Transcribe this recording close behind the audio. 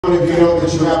How many of you know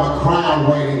that you have a crown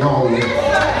waiting on you?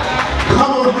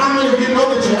 Come on, how many of you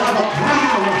know that you have a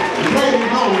crown waiting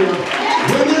on you?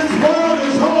 When this world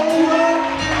is over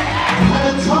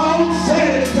and it's all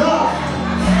said and done,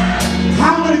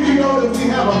 how many of you know that we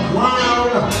have a crown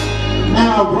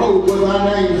and a robe with our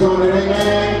names on it?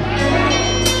 Amen.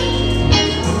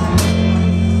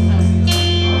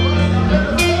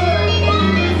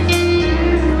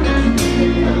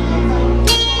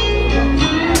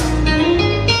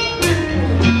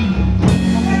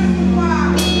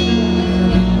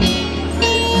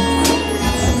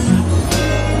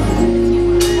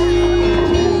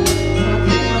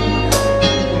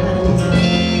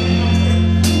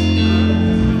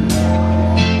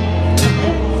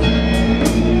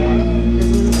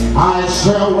 I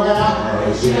shall wear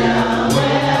a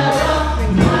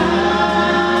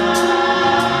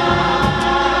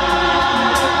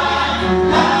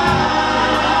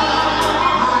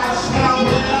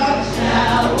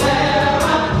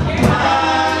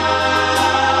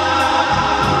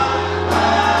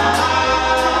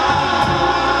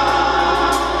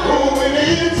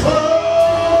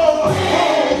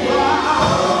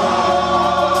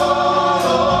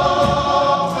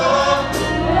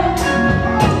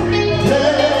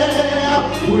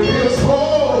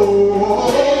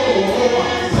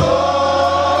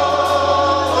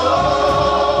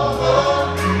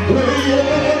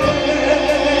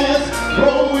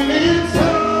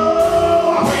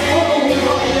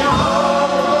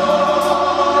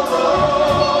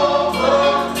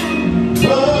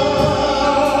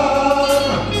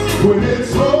when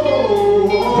it's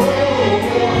over,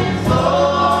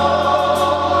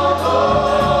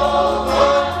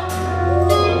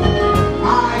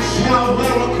 I shall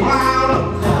wear a crown.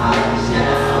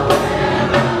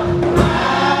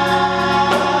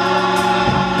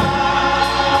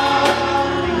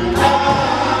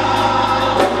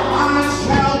 I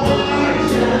shall wear a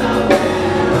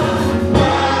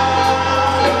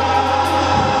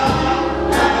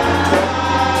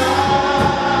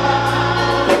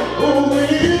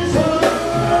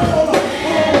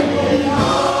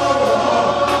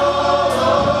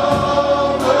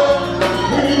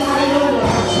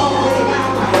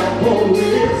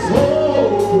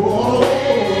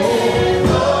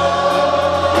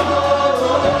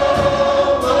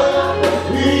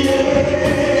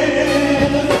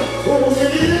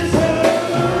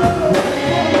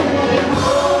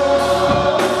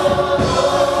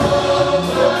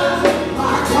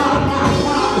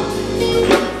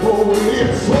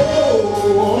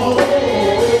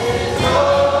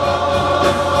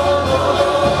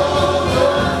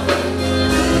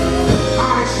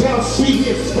see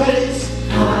his face.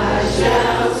 I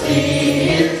shall see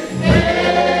his face.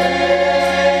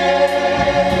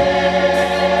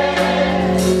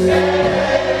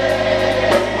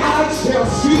 I shall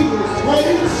see his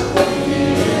face.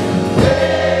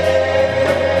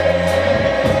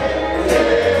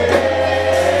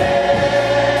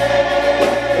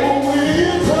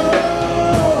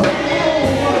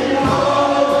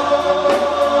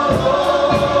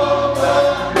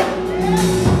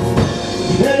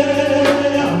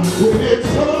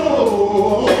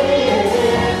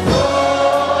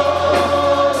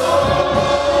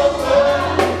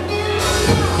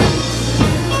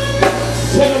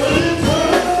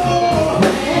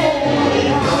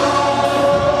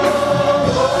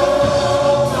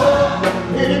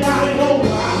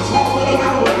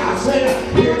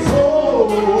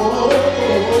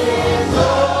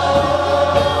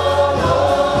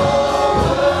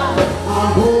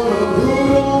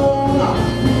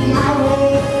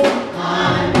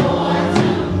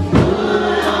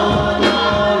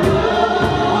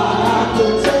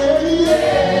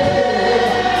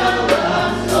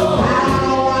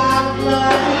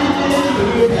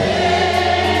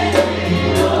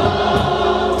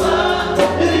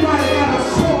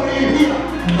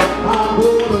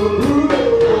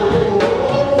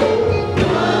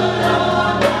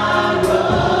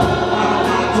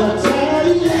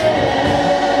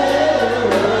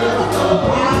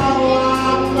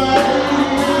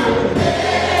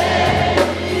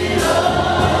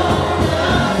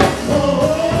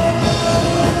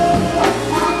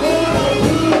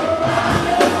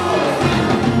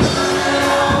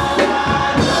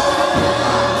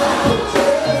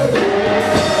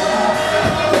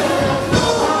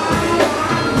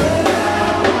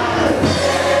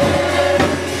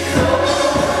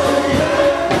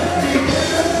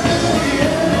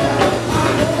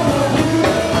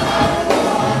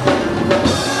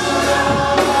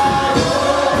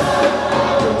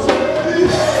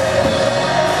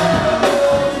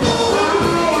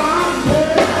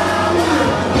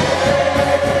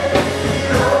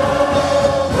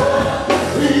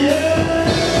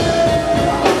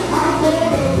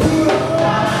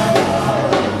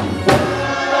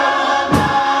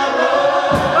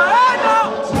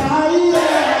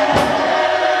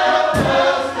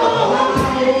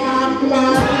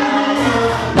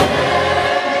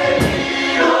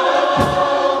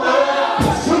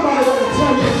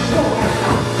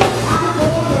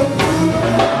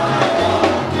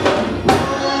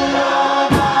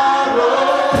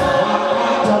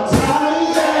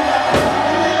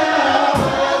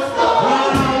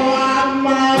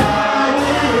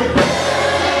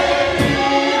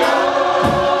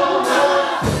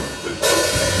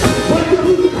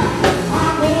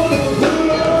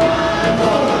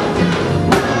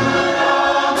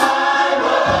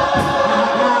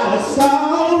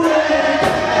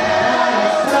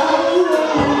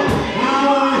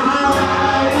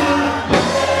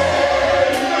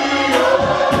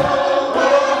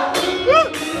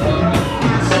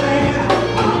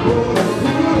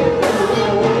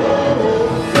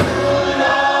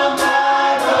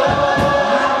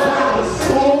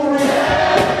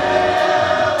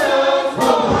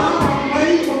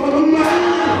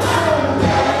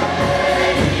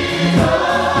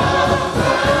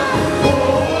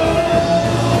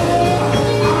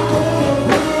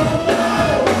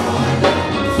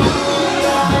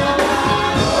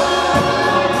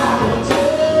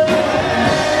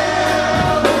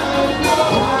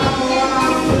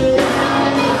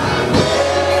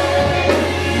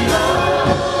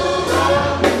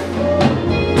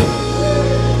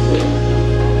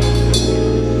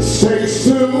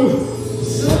 As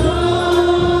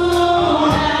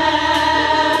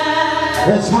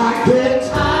I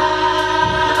get